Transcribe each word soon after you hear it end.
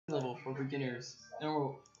for beginners,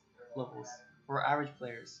 normal levels for average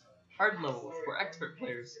players, hard level for expert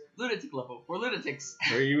players, lunatic level for lunatics.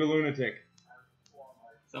 Are you a lunatic?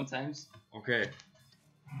 Sometimes. Okay.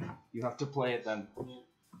 You have to play it then.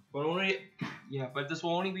 But but this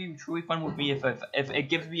will only be truly fun with me if it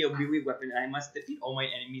gives me a melee weapon and I must defeat all my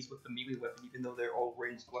enemies with the melee weapon even though they're all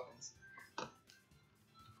ranged weapons.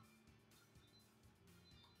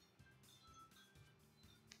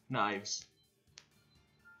 Knives.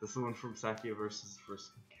 This is the one from Sakya versus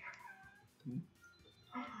first.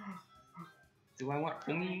 Do I want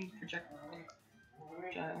homing projectile?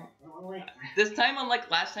 This time, unlike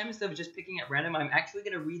last time, instead of just picking at random, I'm actually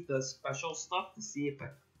gonna read the special stuff to see if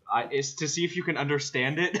it's to see if you can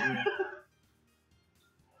understand it. Yeah.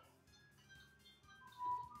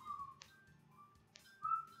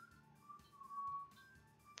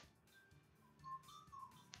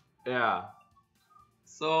 Yeah.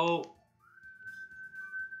 So,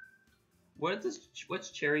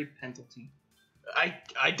 what's cherry penalty?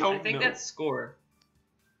 I don't know. I think that's score.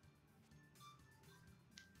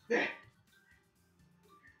 Then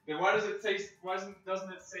why does it say?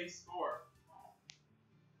 Doesn't it say score?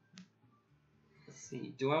 Let's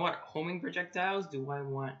see. Do I want homing projectiles? Do I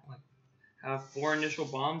want have 4 initial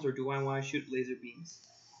bombs, or do I want to shoot laser beams?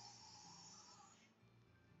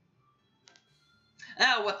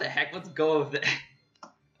 Ah, what the heck? Let's go with it.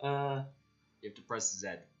 You have to press Z.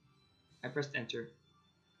 I pressed enter.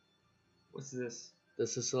 What's this?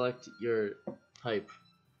 This is select your type.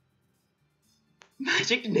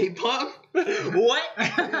 Magic napalm?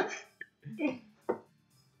 What?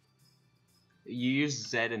 You use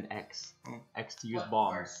Z and X. X to use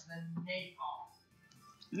bombs.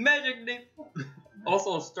 Magic napalm.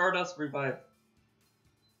 Also, Stardust revive.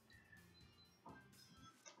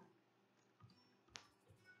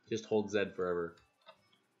 Just hold Z forever.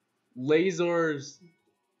 Lasers.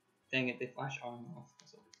 Dang it, they flash on and off.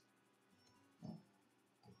 So.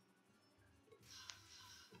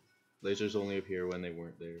 Lasers only appear when they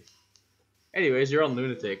weren't there. Anyways, you're on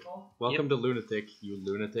Lunatic. Welcome to Lunatic, you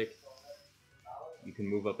lunatic. You can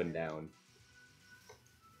move up and down.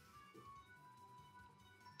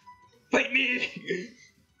 Fight me!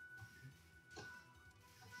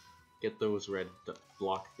 Get those red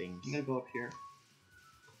block things. I'm gonna go up here.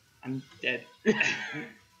 I'm dead.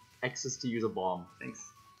 X is to use a bomb. Thanks.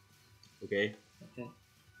 Okay? Okay.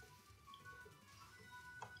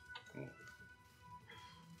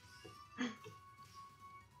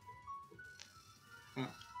 Huh.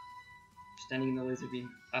 Standing in the laser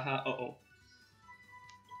beam. Aha, uh-oh.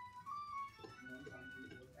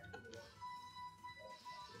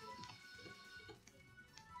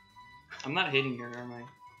 I'm not hitting her, am I?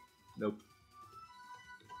 Nope.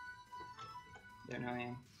 There, now I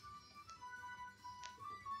am.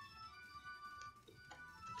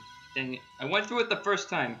 Dang it. I went through it the first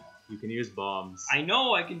time. You can use bombs. I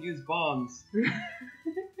know I can use bombs.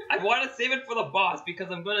 I want to save it for the boss because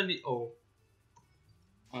I'm gonna need. Oh.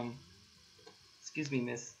 Excuse me,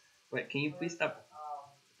 miss. Wait, can you please stop?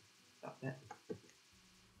 Stop that.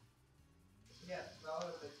 Yeah,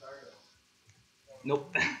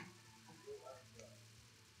 Nope.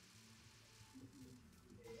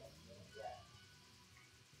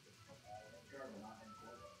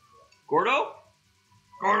 Gordo?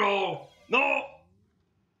 Gordo! No!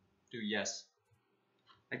 Dude, yes.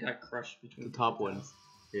 I got crushed between The top ones.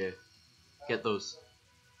 Yeah. Get those.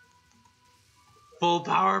 Full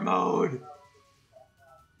power mode!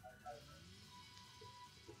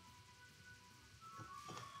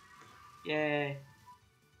 Yay.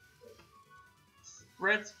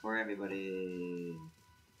 Spreads for everybody.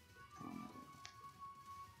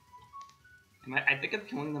 I think I'm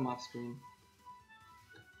killing them off screen.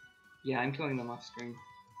 Yeah, I'm killing them off screen.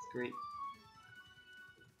 It's great.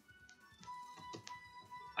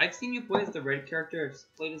 I've seen you play as the red character.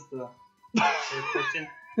 I've played as the third person.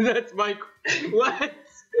 That's my... What?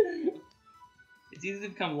 It's easy to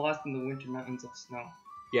become lost in the winter mountains of snow.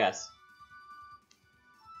 Yes.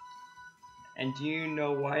 And do you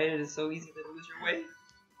know why it is so easy to lose your way?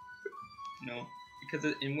 No.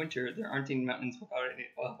 Because in winter, there aren't any mountains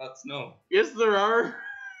without snow. Yes, there are.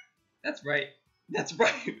 That's right. That's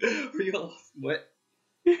right. Are you lost? What?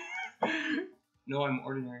 No, I'm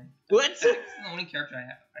ordinary. What? That's the only character I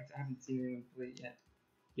have. I haven't seen anyone play it yet.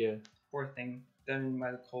 Yeah. Poor thing. Done in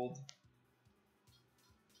by the cold.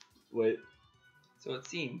 Wait. So it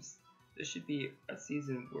seems there should be a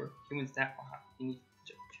season where humans that need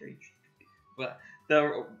cherry. But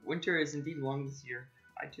the winter is indeed long this year.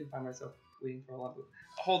 I too find myself waiting for a lot of.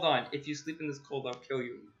 Hold on. If you sleep in this cold, I'll kill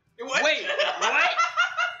you. What? Wait. What?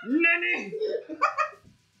 Nanny.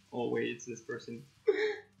 Oh wait, it's this person.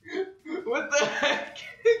 What the heck?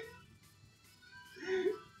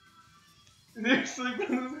 They're sleeping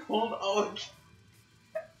in this cold olive.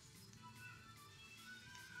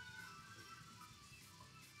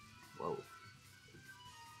 Whoa.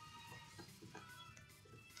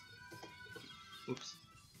 Oops.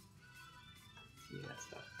 See that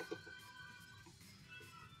stuff.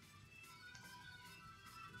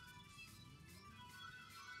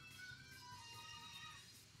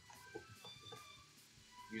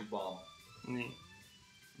 Use bomb. Wait.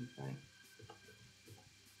 I'm fine.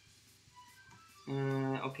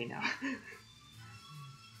 Okay now.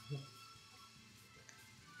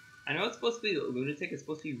 I know it's supposed to be lunatic, it's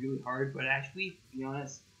supposed to be really hard, but actually, to be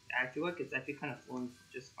honest, I feel like it's actually kind of flowing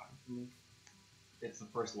just fine for me. It's the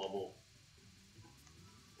first level.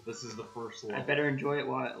 This is the first level. I better enjoy it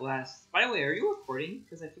while it lasts. By the way, are you recording?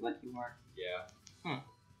 Because I feel like you are. Yeah.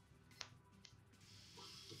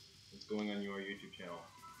 It's going on your YouTube channel.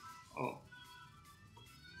 Oh.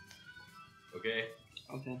 Okay?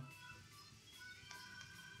 Okay.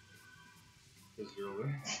 Because you're a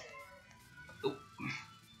lunatic. Oh.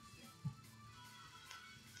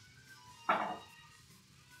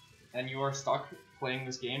 And you are stuck playing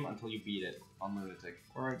this game until you beat it on Lunatic.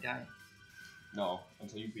 Or I die. No,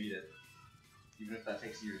 until you beat it. Even if that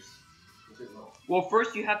takes years. Which it will. Well,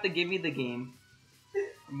 first you have to give me the game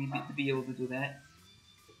for me to be able to do that.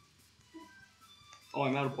 Oh,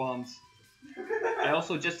 I'm out of bombs. I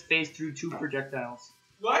also just phased through 2 projectiles.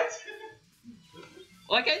 What?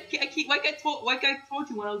 Like I told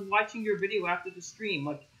you when I was watching your video after the stream,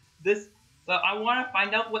 like this. So I want to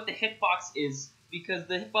find out what the hitbox is because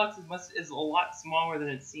the hitbox is a lot smaller than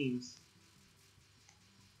it seems.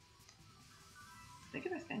 I think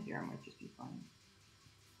if I stand here, I might just be fine.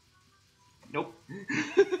 Nope.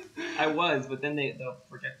 I was, but then the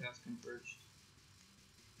projectiles converged.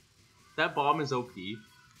 That bomb is OP.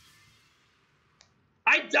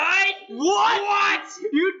 I died. What?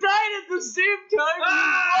 You died at the same time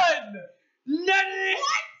you won!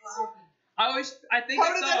 What? I think How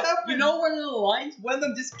I did saw, that happen? you know, one of the lines, one of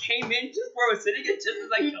them just came in just where I was sitting, and just as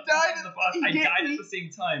I He jumped died on the boss, he I hit died me at the same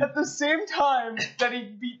time. At the same time that he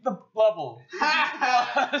beat the level.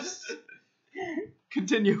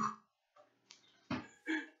 Continue.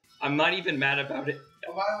 I'm not even mad about it.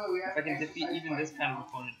 Oh, by the way, we have If I can an defeat exercise even this fight kind of now.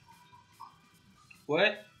 opponent. What? We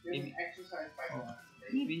have Maybe, an exercise fight now.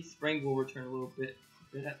 maybe Spring will return a little bit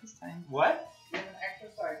at this time. What? We have an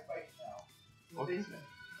exercise fight now. In the Okay. basement.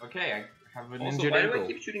 Okay, I have an Also, injured why do I ankle.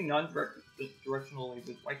 keep shooting non-directional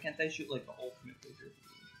lasers? Why can't I shoot like the ultimate laser?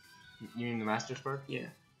 You mean the Master Spark? Yeah.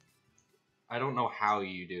 I don't know how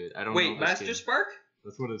you do it. I don't know. Wait, this Master game. Spark?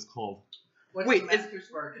 That's what it's called. What's Wait, the Master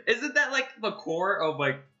Spark? Isn't that like the core of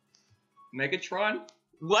like Megatron?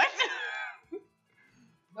 What?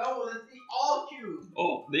 No, that's the all cube.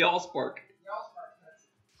 Oh, the All Spark. The all spark. That's it.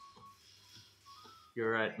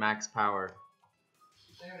 You're at max power.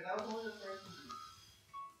 Anyway, that was only the first one.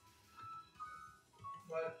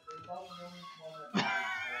 But it's also the only one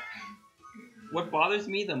that What bothers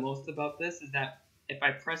me the most about this is that if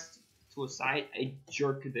I press to a side, I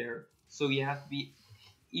jerk there. So you have to be,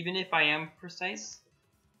 even if I am precise,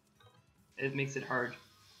 it makes it hard.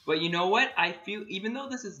 But you know what? I feel, even though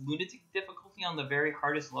this is lunatic difficulty on the very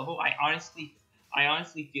hardest level, I honestly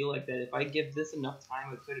feel like that if I give this enough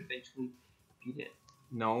time, I could eventually beat it.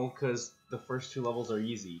 No, because the first 2 levels are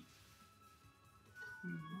easy.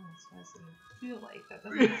 That's what I feel like. That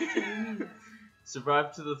doesn't necessarily mean that.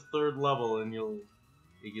 Survive to the 3rd level and you'll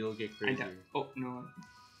get I crazier. died. Oh, no.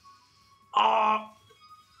 Ah!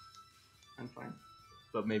 I'm fine.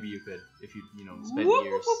 But maybe you could if you spend Whoop,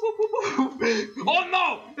 years. whoop, whoop, whoop, whoop. Oh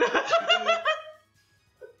no!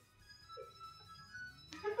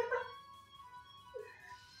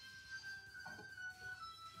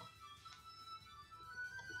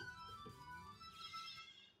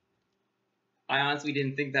 I honestly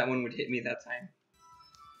didn't think that one would hit me that time.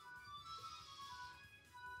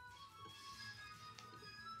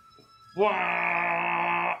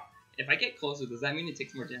 Wah! If I get closer, does that mean it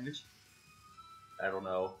takes more damage? I don't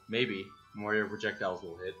know. Maybe more of your projectiles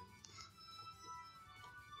will hit.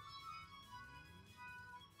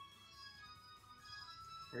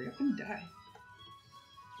 Hurry up and die.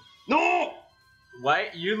 No!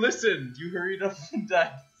 Why? You listened. You hurried up and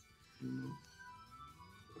died.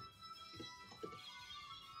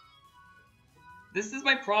 This is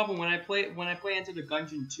my problem when I play Enter the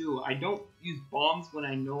Gungeon 2. I don't use bombs when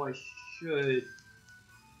I know I should.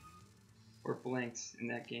 Or blanks in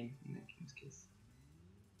that game's case.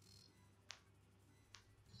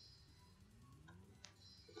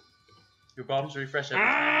 Your bombs refresh every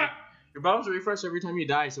time. Your bombs refresh every time you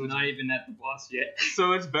die, so it's Not even at the boss yet.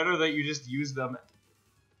 so it's better that you just use them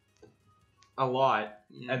a lot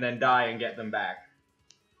Yeah. and then die and get them back.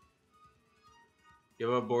 You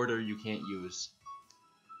have a border you can't use.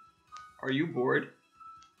 Are you bored?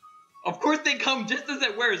 Of course they come just as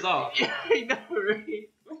it wears off. Yeah, I know, right?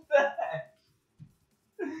 What the heck?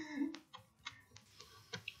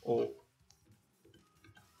 Oh.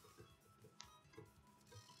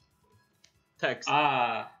 Text.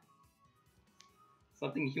 Ah.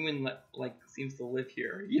 Something human like seems to live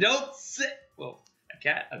here. You don't sit. Well, a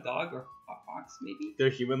cat, a dog, or a fox maybe. They're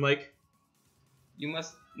human-like. You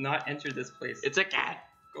must not enter this place. It's a cat.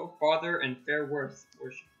 Go farther and fare worse.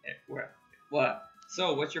 What?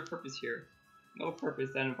 So, what's your purpose here? No purpose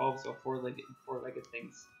that involves a four-legged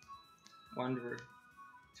things. Wanderer.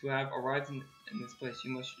 To have arrived in this place,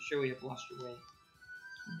 you must surely have lost your way.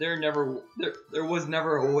 There was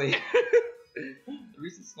never a way. The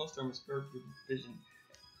recent snowstorm has curved your vision,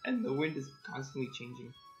 and the wind is constantly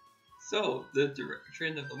changing. So, the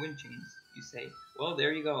direction of the wind changes. You say, well,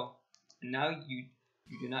 there you go. And now you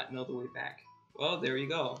do not know the way back. Well, there you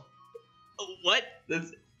go. What?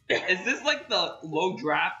 Is this like the low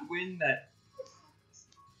draft wind that...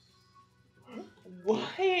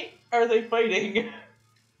 Why are they fighting?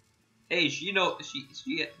 Hey, she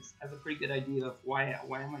has a pretty good idea of why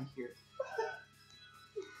am I here.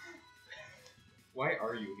 Why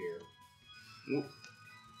are you here?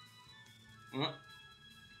 Huh?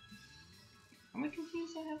 How many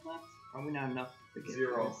confused I have left? Probably not enough to get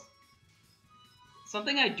 0. this.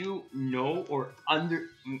 Something I do know or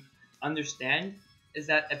understand is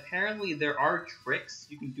that apparently there are tricks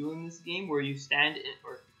you can do in this game where you stand in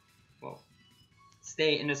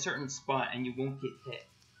stay in a certain spot and you won't get hit.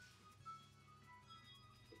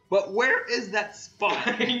 But where is that spot?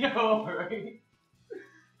 I know, right?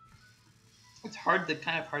 It's kind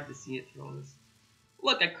of hard to see it through all this.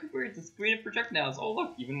 Look, I created the screen of projectiles. Oh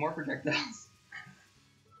look, even more projectiles.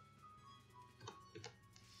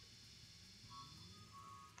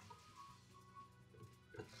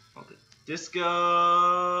 Okay.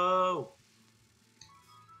 Disco!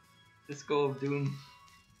 Disco of Doom.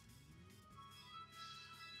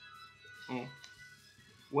 Oh.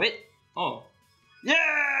 Wait. Oh.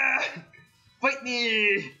 Yeah! Fight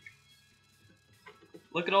me!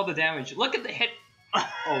 Look at all the damage. Look at the hit.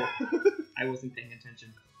 Oh. I wasn't paying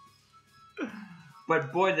attention.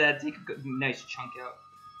 But boy, did that take a nice chunk out.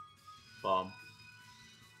 Bomb.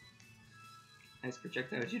 Nice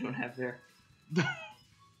projectiles you don't have there.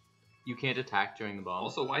 You can't attack during the bomb.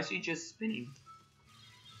 Also, why is he just spinning?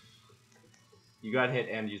 You got hit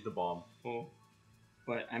and used the bomb. Oh.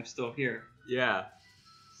 But I'm still here. Yeah.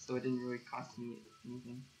 So it didn't really cost me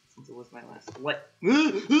anything since it was my last. What?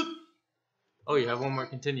 Oh, you have one more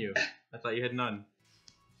continue. I thought you had none.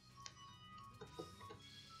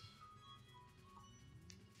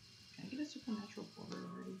 Can I get a supernatural border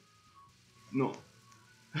already? No.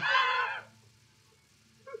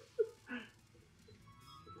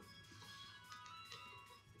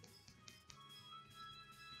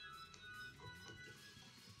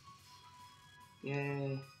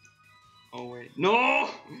 Yay. Oh wait. No!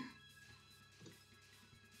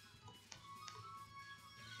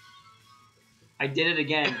 I did it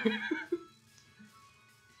again.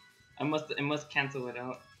 I must cancel it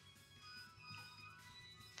out.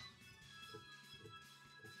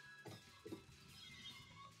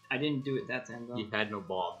 I didn't do it that time though. You had no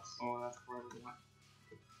bombs. Oh, that's probably why.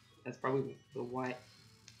 That's probably the why.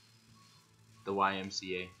 The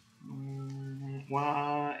YMCA.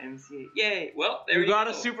 YMCA. Yay! Well, there you got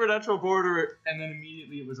go. a supernatural border, and then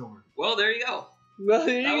immediately it was over. Well, there you go. Well,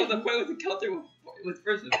 That was the point with the counter with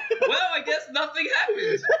person. Well, I guess nothing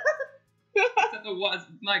happened. Except it was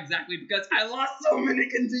not exactly because I lost so many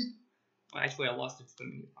Well, actually, I lost it to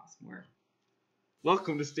the boss more.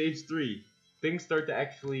 Welcome to stage 3. Things start to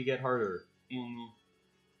actually get harder.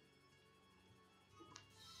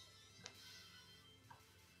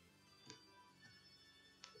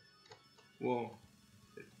 Whoa.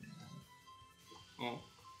 Oh.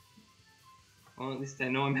 Well, at least I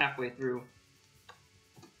know I'm halfway through.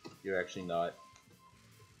 You're actually not.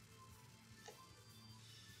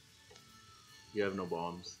 You have no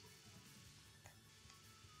bombs.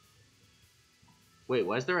 Wait,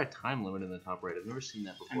 why is there a time limit in the top right? I've never seen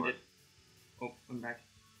that before. Oh, I'm back.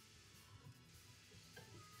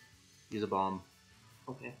 Use a bomb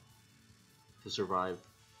Okay. to survive.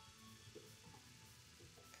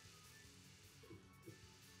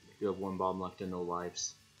 You have 1 bomb left and no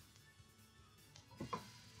lives.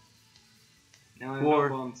 Now I have 4,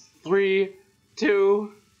 no bombs. 3,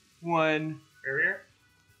 2, 1. Barrier?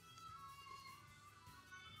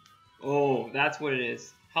 Oh, that's what it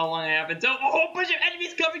is. How long I have until a whole bunch of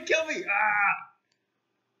enemies come and kill me! Ah!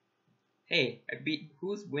 Hey, I beat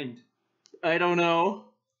who's wind? I don't know.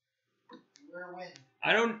 Where wind?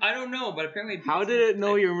 I don't know, but apparently. How did it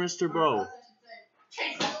know you're Mr. Bo?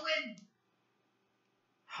 Chase the wind!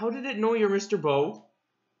 How did it know you're Mr. Bo?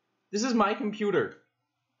 This is my computer.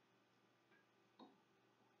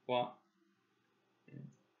 What?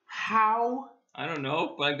 How? I don't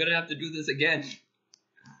know, but I'm gonna have to do this again.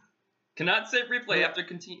 Cannot save replay after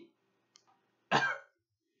continue.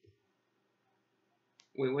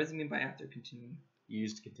 Wait, what does it mean by after continuing?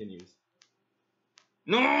 Used continues.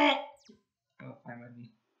 No! Oh, fine by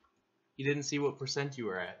me. He didn't see what percent you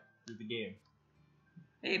were at through the game.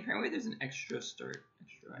 Hey, apparently there's an extra start.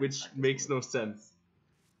 Which makes no sense.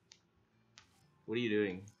 What are you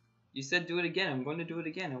doing? You said do it again. I'm going to do it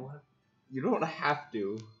again. You don't have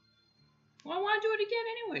to. Well, I want to do it again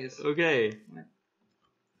anyways. Okay.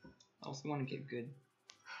 I also want to get good.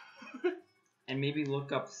 And maybe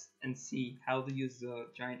look up and see how to use the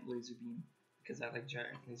giant laser beam. Because I like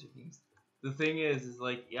giant laser beams. The thing is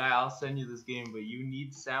like, yeah, I'll send you this game, but you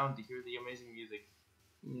need sound to hear the amazing music.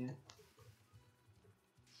 Yeah.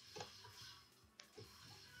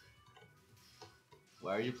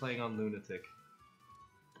 Why are you playing on Lunatic?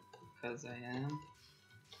 Because I am.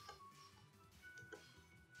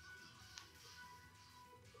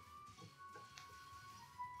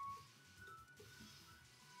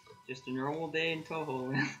 Just a normal day in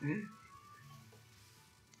Touhou.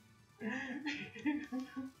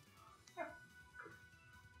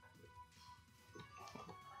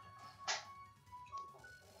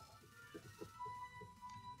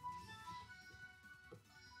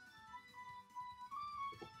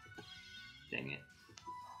 Dang it.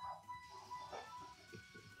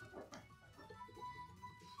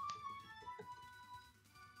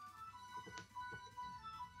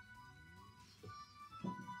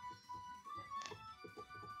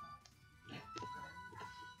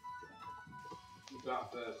 You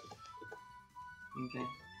got this. Okay.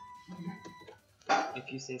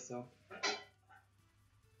 If you say so.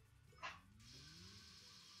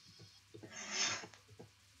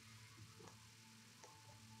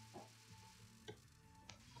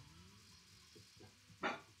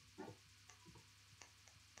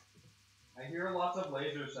 I hear lots of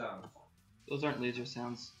laser sounds. Those aren't laser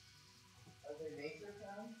sounds. Are they laser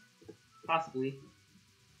sounds? Possibly.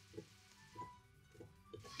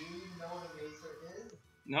 Do you know what a laser is?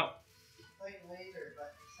 Nope. It's like a laser,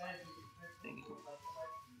 but instead of using Dang it. crystals,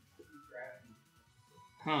 it's like gravity.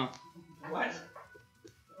 Huh. What?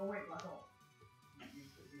 Oh wait, black hole. You use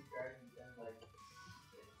gravity, then like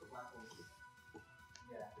it's black holes.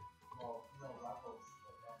 Yeah. Well, no, black holes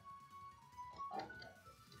like that.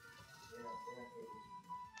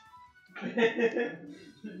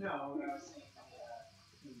 No, I was saying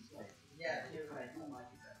yeah, you're right.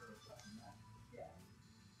 Yeah.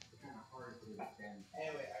 Kind of hard to understand.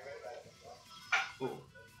 Anyway, I read about it as well. Oh.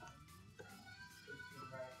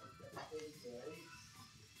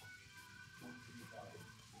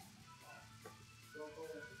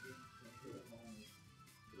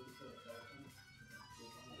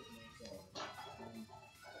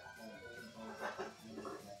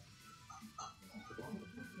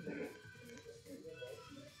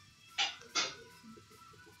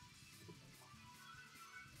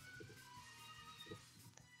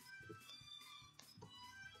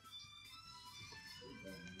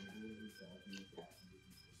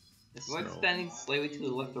 If I'm standing slightly to the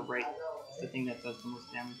left or right, it's the thing that does the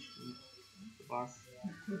most damage to the boss.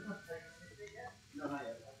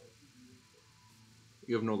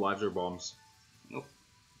 You have no lives or bombs. Nope.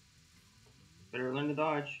 Better learn to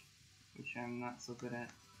dodge, which I'm not so good at.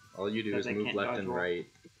 All you do is I move can't left dodge and roll. right.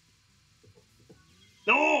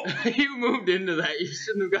 No! You moved into that. You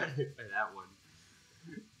shouldn't have got hit by that one.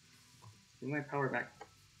 Give my power back.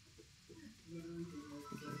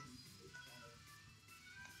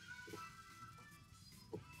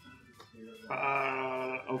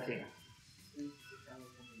 Okay.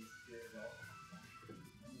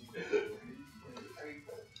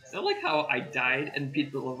 Is that like how I died and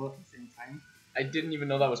beat the level at the same time? I didn't even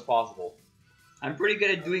know that was possible. I'm pretty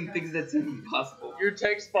good at doing things that seem impossible. Your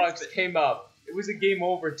text box came up. It was a game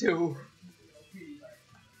over too.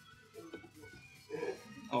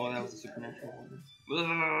 Oh, that was a supernatural one. Oh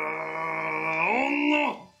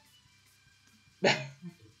no!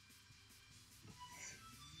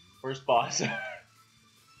 First boss.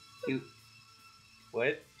 Cute.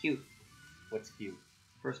 What? Cute. What's cute?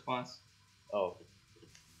 First boss. Oh.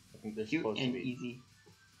 I think they're Cute supposed and to be. easy,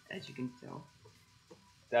 as you can tell.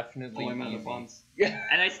 Definitely Oh, I'm out easy. of bombs. Yeah.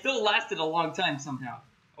 And I still lasted a long time somehow.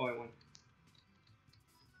 Oh, I won.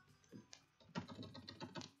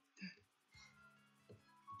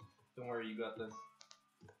 Don't worry, you got this.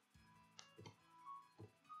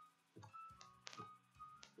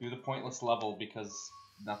 Do the pointless level because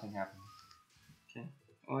nothing happened. Okay.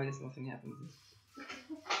 Oh, I guess nothing happens.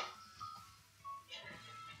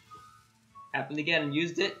 Happened again.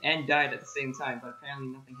 Used it and died at the same time, but apparently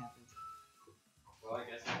nothing happened. Well, I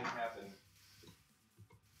guess nothing happened.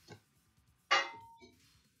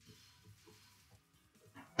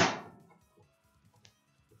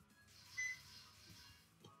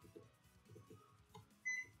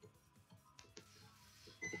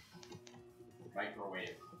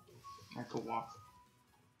 Microwave. Michael Waugh.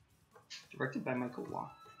 Directed by Michael Waugh.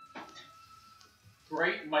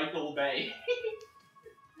 Great Michael Bay.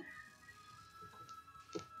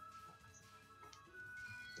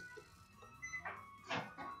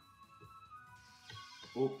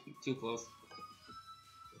 Oh, too close.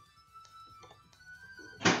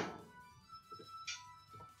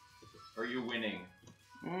 Are you winning?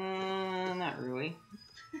 Not really.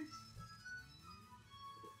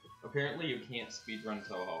 Apparently you can't speedrun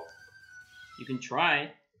Touhou. You can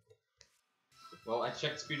try. Well, I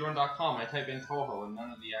checked speedrun.com, I type in Touhou and none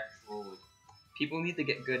of the actual... People need to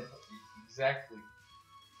get good. Exactly.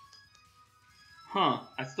 Huh.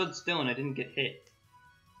 I stood still and I didn't get hit.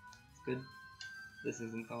 It's good. This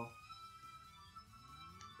isn't though.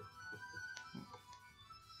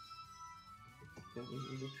 There's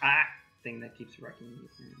a thing that keeps wrecking me.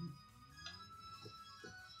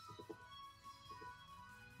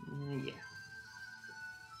 Yeah.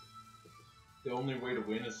 The only way to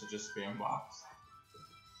win is to just spam box.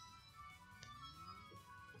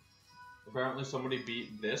 Apparently somebody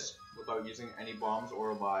beat this without using any bombs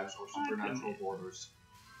or lives or supernatural borders.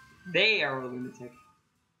 They are a lunatic.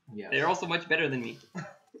 Yes. They're also much better than me.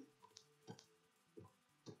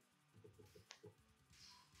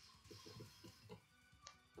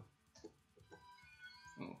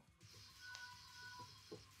 Oh.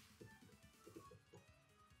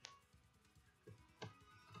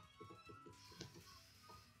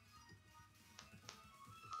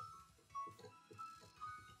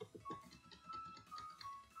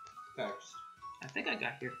 Text. I think I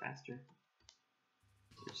got here faster.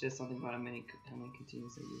 It's just something about how many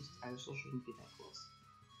continues I used. I still shouldn't be that close.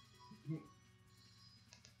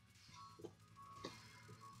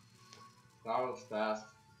 That was fast.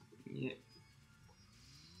 Yeah.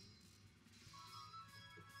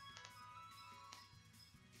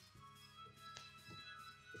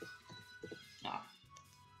 Ah.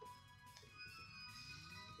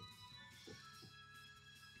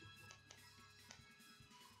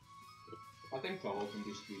 I think Touhou can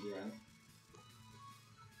do speedrun.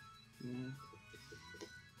 Yeah.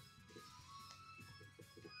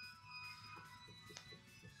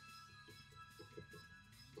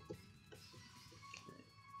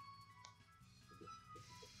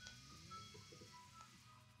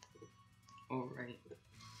 All right.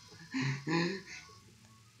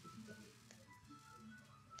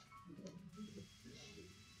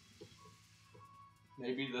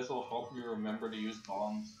 Maybe this will help you remember to use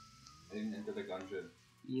bombs into the dungeon.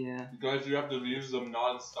 Yeah. Because you have to use them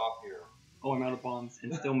non-stop here. Oh, I'm out of bombs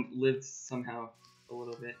and still lived somehow a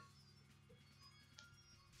little bit.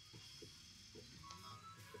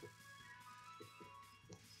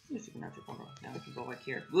 Supernatural combo. Now I can go like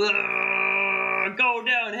here. Go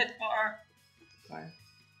down, hit far. Fire.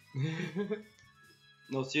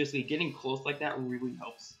 No, seriously, getting close like that really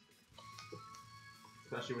helps.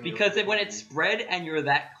 Especially when Because when it's spread and you're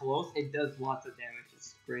that close, it does lots of damage.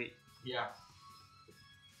 It's great. Yeah.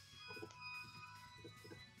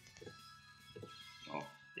 Oh,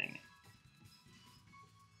 dang it.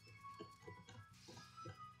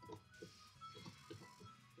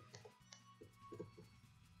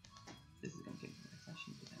 This is gonna take me. I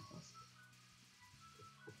shouldn't get that close.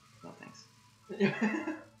 No thanks.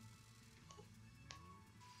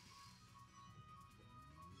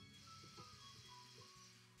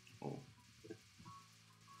 Oh.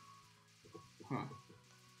 Huh.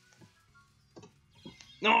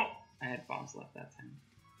 No! I had bombs left that time.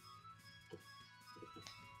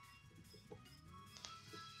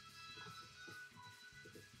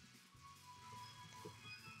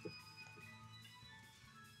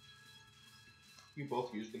 You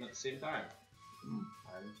both used them at the same time. Mm.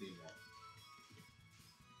 I haven't seen that.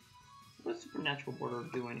 What does Supernatural Border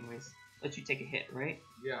do anyways? Let you take a hit, right?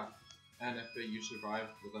 Yeah. And if you survive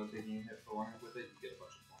without taking a hit for one hit with it, you get a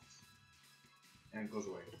bunch of points. And it goes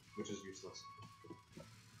away, which is useless.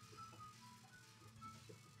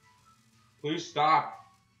 Please stop!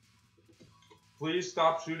 Please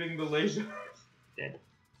stop shooting the laser! Dead.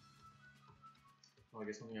 I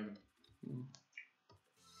guess something happened.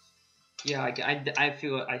 Yeah, I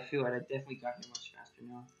feel it. I definitely got here much faster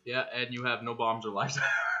now. Yeah, and you have no bombs or lives.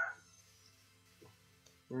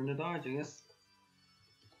 We're in the dodge, I guess.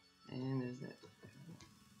 And there's that.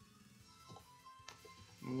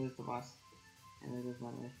 And there's the boss. And there goes my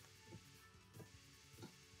life.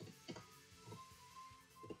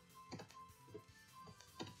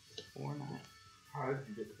 Or not. How did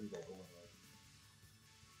you get through that going?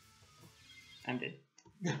 I'm dead.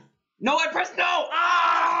 No, I pressed no!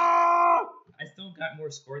 Ah! I still got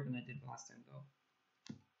more score than I did last time,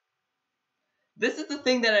 though. This is the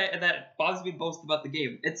thing that bothers me most about the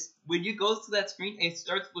game. It's when you go to that screen, it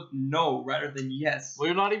starts with no rather than yes. Well,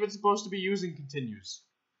 you're not even supposed to be using continues.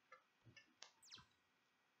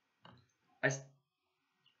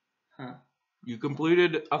 Huh. You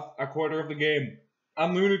completed a quarter of the game.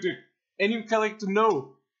 I'm lunatic. And you collect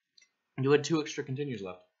no. You had 2 extra continues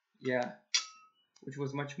left. Yeah. Which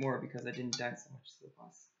was much more because I didn't die so much to the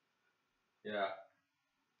boss. Yeah.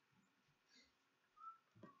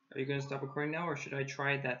 Are you gonna stop recording now, or should I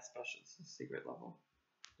try that special secret level?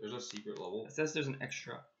 There's a secret level. It says there's an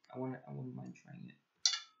extra. I wouldn't mind trying it.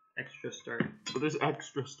 Extra start. But there's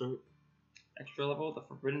extra start. Extra level, the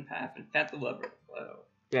Forbidden Path, and Phantom level.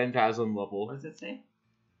 Phantasm level. What does it say?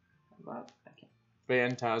 About I can't.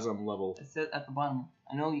 Phantasm level. It says at the bottom.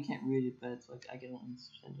 I know you can't read it, but it's like I get an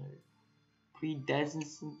instant.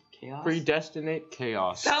 Predestined chaos. Predestinate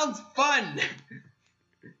chaos. Sounds fun.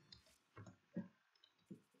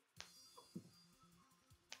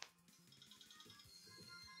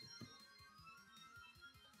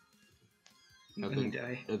 I think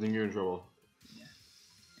you're in trouble.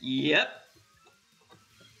 Yeah. Yep.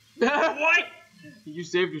 What? You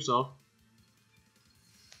saved yourself.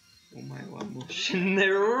 Oh my one motion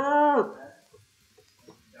there.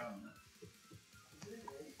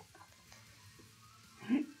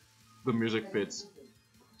 The music fits.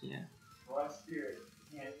 Yeah. Lost spirit.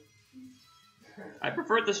 I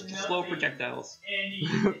prefer the slow projectiles.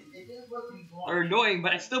 It just wasn't They're annoying,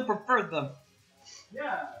 but I still prefer them.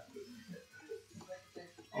 Yeah.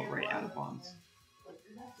 Alright, out of bombs.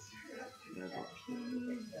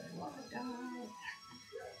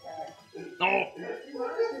 No!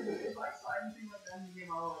 If I saw anything like that in the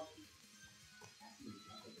game, I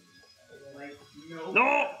would like, no. No!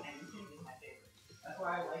 Anything is my favorite. That's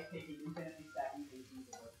why I like taking infinitely stacking stations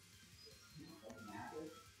of like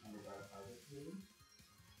massive and the dark target.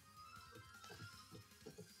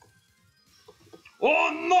 Oh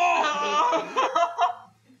no!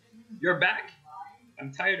 You're back?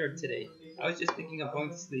 I'm tired today. I was just thinking of going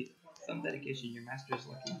to sleep. Some dedication, your master is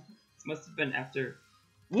lucky. This must have been after.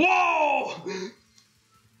 Whoa!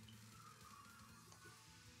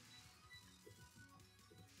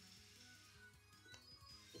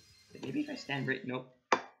 Maybe if I stand right. Nope.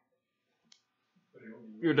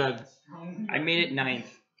 You're dead. I made it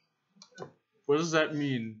 9th. What does that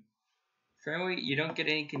mean? Apparently, you don't get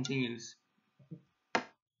any continues.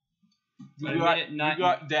 You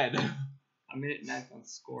got dead. I made it 9th on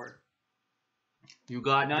score. You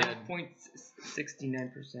got dead.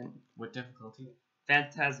 9.69%. What difficulty?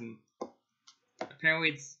 Phantasm. Apparently,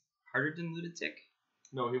 it's harder than Lunatic.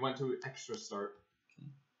 No, he went to extra start.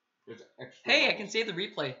 There's extra. Hey, I can save the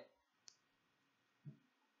replay.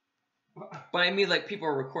 But I mean, like, people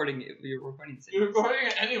are recording it. You're recording it. You're recording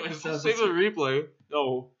it anyway, so save the replay.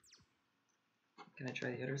 No. Can I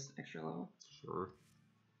try the other extra level? Sure.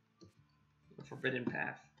 The Forbidden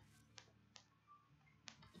Path.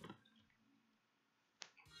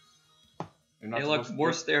 Hey, look,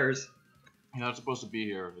 more stairs. You're not supposed to be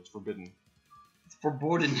here. It's forbidden. It's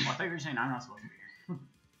forbidden. I thought you were saying I'm not supposed to be here.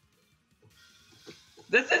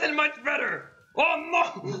 This isn't much better! Oh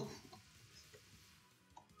no!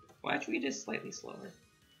 Well, actually, it is slightly slower.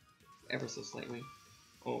 Ever so slightly.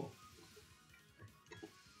 Oh.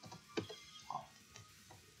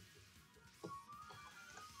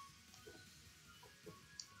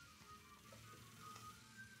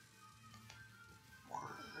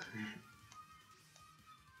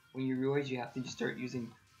 When you realize you have to just start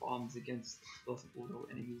using bombs against those little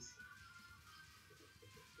enemies.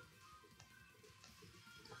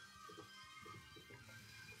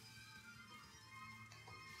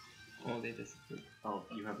 Oh, they disappeared. Oh,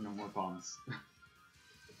 you have no more bombs.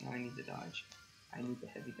 Now I need to dodge. I need the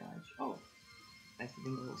heavy dodge. Oh, nice to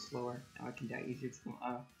being a little slower. Now I can die easier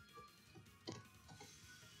to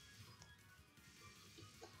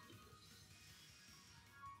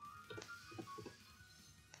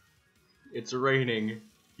It's raining.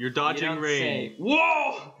 You're dodging rain. Say.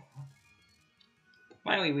 Whoa!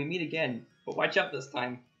 Finally, we meet again. But watch out this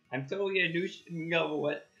time. I'm totally a douche. No,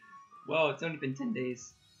 what Well, it's only been 10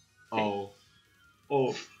 days. Oh.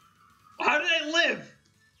 Oh. How did I live?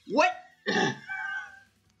 What?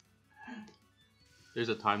 There's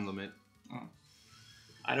a time limit. Oh.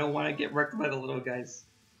 I don't want to get wrecked by the little guys.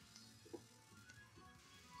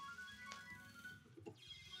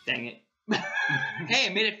 Dang it. Hey, I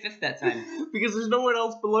made it 5th that time. Because there's no one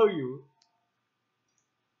else below you.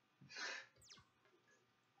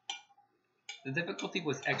 The difficulty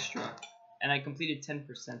was extra, and I completed 10%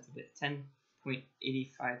 of it.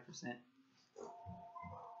 10.85%.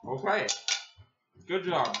 Okay. Good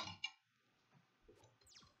job.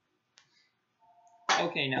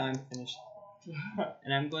 Okay, now I'm finished.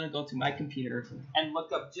 And I'm going to go to my computer and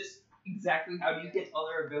look up just exactly how do you get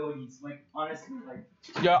other abilities. Like, honestly, like...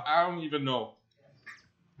 Yeah, I don't even know.